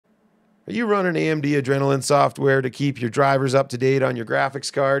Are you running AMD Adrenaline software to keep your drivers up to date on your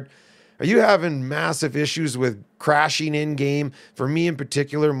graphics card? Are you having massive issues with crashing in-game? For me in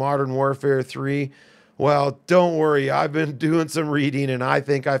particular, Modern Warfare 3. Well, don't worry. I've been doing some reading and I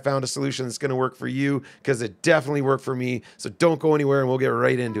think I found a solution that's going to work for you because it definitely worked for me. So don't go anywhere and we'll get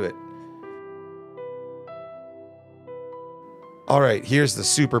right into it. All right, here's the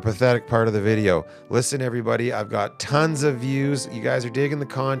super pathetic part of the video. Listen, everybody, I've got tons of views. You guys are digging the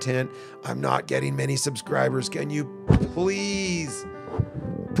content. I'm not getting many subscribers. Can you please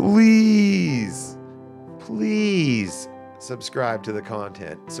subscribe to the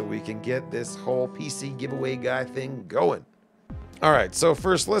content so we can get this whole PC giveaway guy thing going? All right, so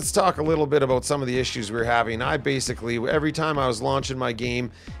first let's talk a little bit about some of the issues we're having. I basically, every time I was launching my game,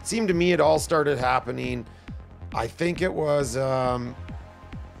 it seemed to me it all started happening, I think it was, I'm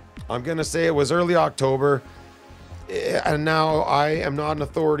gonna say it was early October. And now I am not an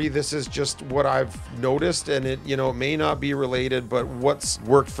authority. This is just what I've noticed, and it, you know, it may not be related, but what's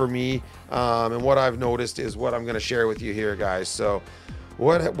worked for me and what I've noticed is what I'm going to share with you here, guys. So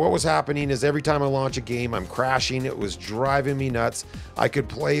what was happening is every time I launch a game, I'm crashing. It was driving me nuts. I could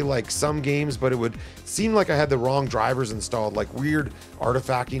play like some games, but it would seem like I had the wrong drivers installed. Like weird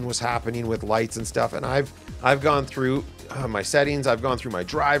artifacting was happening with lights and stuff. And I've gone through my settings, I've gone through my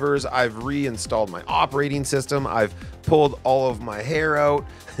drivers, I've reinstalled my operating system, I've pulled all of my hair out.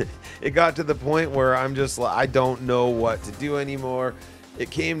 It got to the point where I'm just like, I don't know what to do anymore. It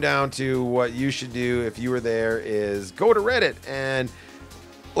came down to what you should do if you were there is go to Reddit, and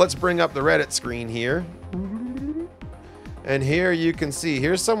let's bring up the Reddit screen here. And here you can see,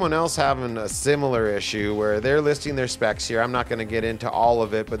 here's someone else having a similar issue where they're listing their specs here. I'm not going to get into all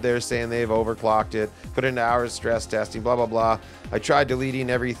of it, but they're saying they've overclocked it, put in hours stress testing, blah, blah, blah. I tried deleting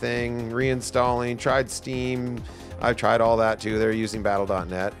everything, reinstalling, tried Steam. I tried all that too. They're using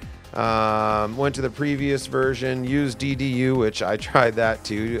battle.net. Went to the previous version, used DDU, which I tried that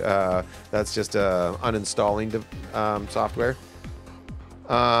too. That's just uninstalling software.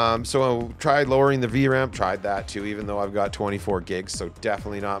 So I tried lowering the VRAM, tried that too, even though I've got 24 gigs, so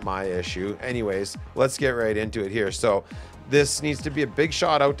definitely not my issue. Anyways, let's get right into it here. So this needs to be a big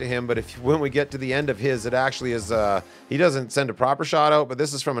shout out to him, but when we get to the end of his, it actually is, he doesn't send a proper shout out, but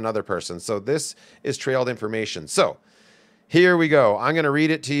this is from another person. So this is trailed information. So here we go. I'm going to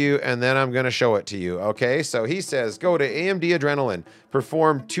read it to you and then I'm going to show it to you. Okay. So he says, go to AMD Adrenaline,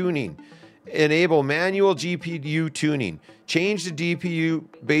 perform tuning, enable manual GPU tuning, change the DPU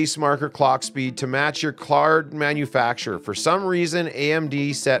base marker clock speed to match your card manufacturer. For some reason,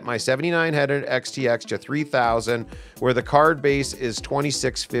 AMD set my 7900 XTX to 3000, where the card base is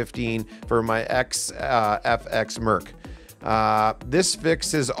 2615 for my FX Merc. This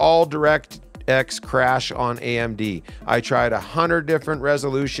fixes all Direct X crash on AMD. I tried 100 different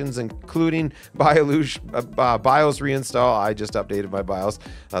resolutions, including BIOS reinstall. I just updated my BIOS.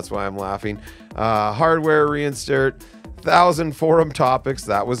 That's why I'm laughing. Hardware reinsert, 1,000 forum topics.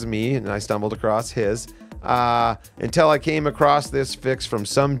 That was me, and I stumbled across his. Until I came across this fix from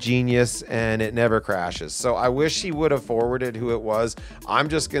some genius, and it never crashes. So I wish he would have forwarded who it was. I'm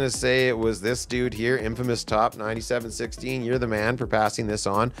just gonna say it was this dude here, Infamous Top 9716. You're the man for passing this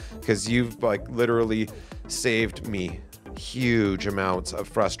on, because you've like literally saved me huge amounts of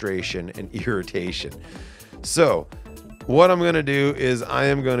frustration and irritation. So what I'm going to do is I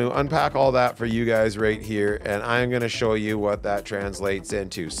am going to unpack all that for you guys right here, and I am going to show you what that translates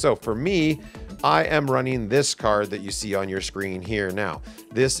into. So for me, I am running this card that you see on your screen here now.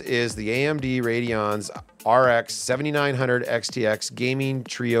 This is the AMD Radeon's RX 7900 XTX Gaming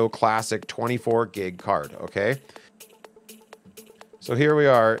Trio Classic 24 gig card, okay? So here we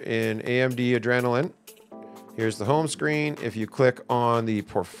are in AMD Adrenaline. Here's the home screen. If you click on the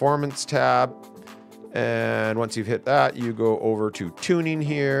Performance tab, and once you've hit that, you go over to tuning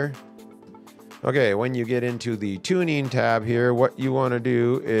here. Okay, when you get into the tuning tab here, what you want to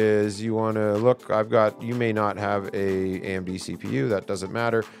do is you want to look, you may not have a AMD CPU, that doesn't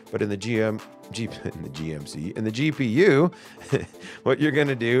matter, but in the GPU, what you're going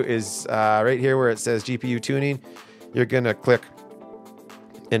to do is right here where it says GPU tuning, you're going to click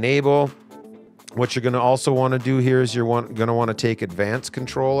enable. What you're going to also want to do here is you're going to want to take advanced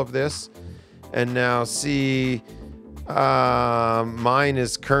control of this. And now see, mine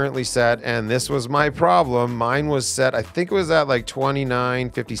is currently set, and this was my problem. Mine was set, I think it was at like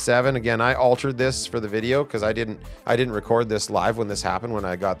 2957. Again, I altered this for the video because I didn't record this live when this happened, when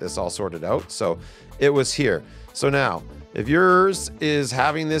I got this all sorted out. So it was here. So now, if yours is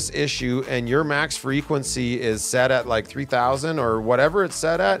having this issue and your max frequency is set at like 3000 or whatever it's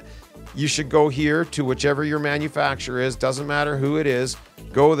set at, you should go here to whichever your manufacturer is. Doesn't matter who it is.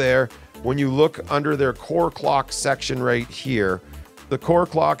 Go there, when you look under their core clock section right here, the core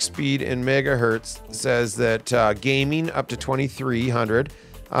clock speed in megahertz says that gaming up to 2300.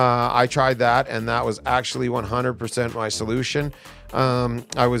 I tried that, and that was actually 100% my solution.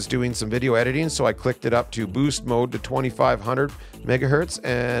 I was doing some video editing, so I clicked it up to boost mode to 2500 megahertz,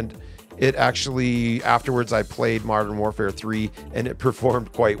 and it actually, afterwards I played Modern Warfare 3 and it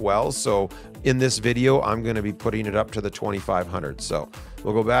performed quite well. So in this video, I'm going to be putting it up to the 2500. So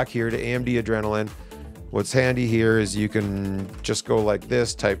we'll go back here to AMD Adrenaline. What's handy here is you can just go like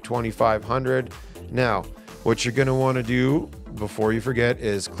this, type 2500. Now, what you're going to want to do before you forget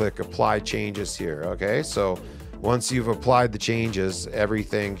is click apply changes here. Okay, so once you've applied the changes,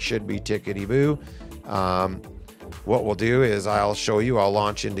 everything should be tickety-boo. What we'll do is I'll show you, I'll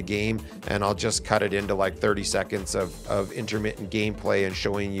launch into game, and I'll just cut it into like 30 seconds of intermittent gameplay and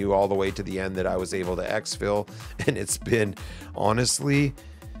showing you all the way to the end that I was able to exfil. And it's been, honestly,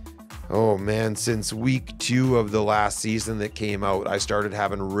 oh man, since week 2 of the last season that came out, I started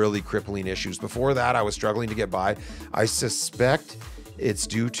having really crippling issues. Before that, I was struggling to get by. I suspect it's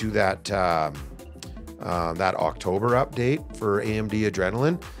due to that that October update for AMD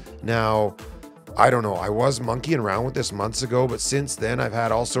Adrenaline. Now, I don't know, I was monkeying around with this months ago, but since then I've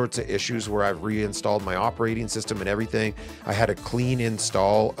had all sorts of issues where I've reinstalled my operating system and everything. I had a clean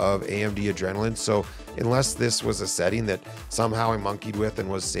install of AMD Adrenaline, so unless this was a setting that somehow I monkeyed with and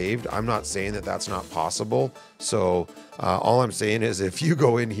was saved, I'm not saying that that's not possible. So all I'm saying is if you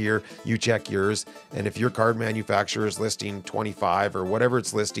go in here, you check yours, and if your card manufacturer is listing 25 or whatever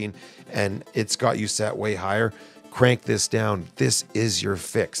it's listing and it's got you set way higher, crank this down. This is your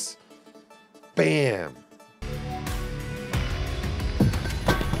fix. Bam!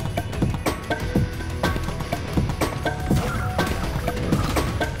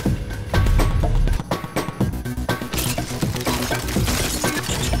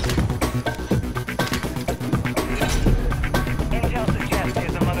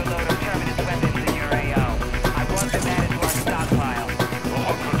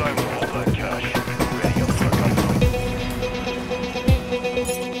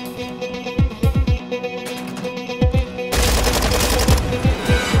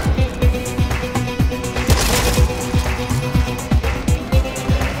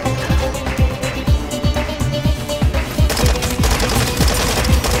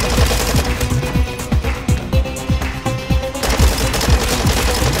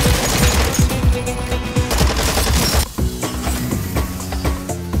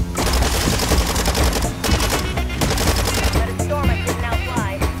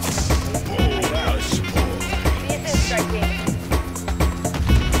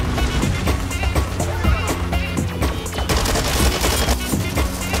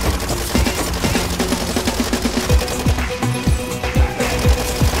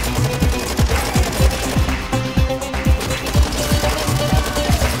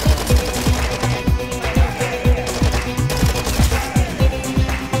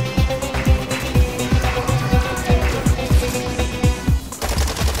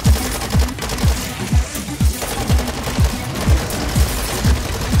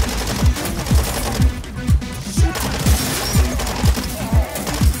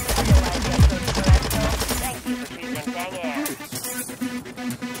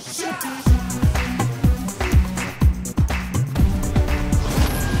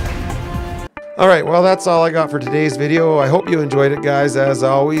 All right, well, that's all I got for today's video. I hope you enjoyed it, guys. As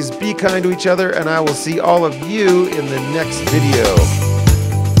always, be kind to each other, and I will see all of you in the next video.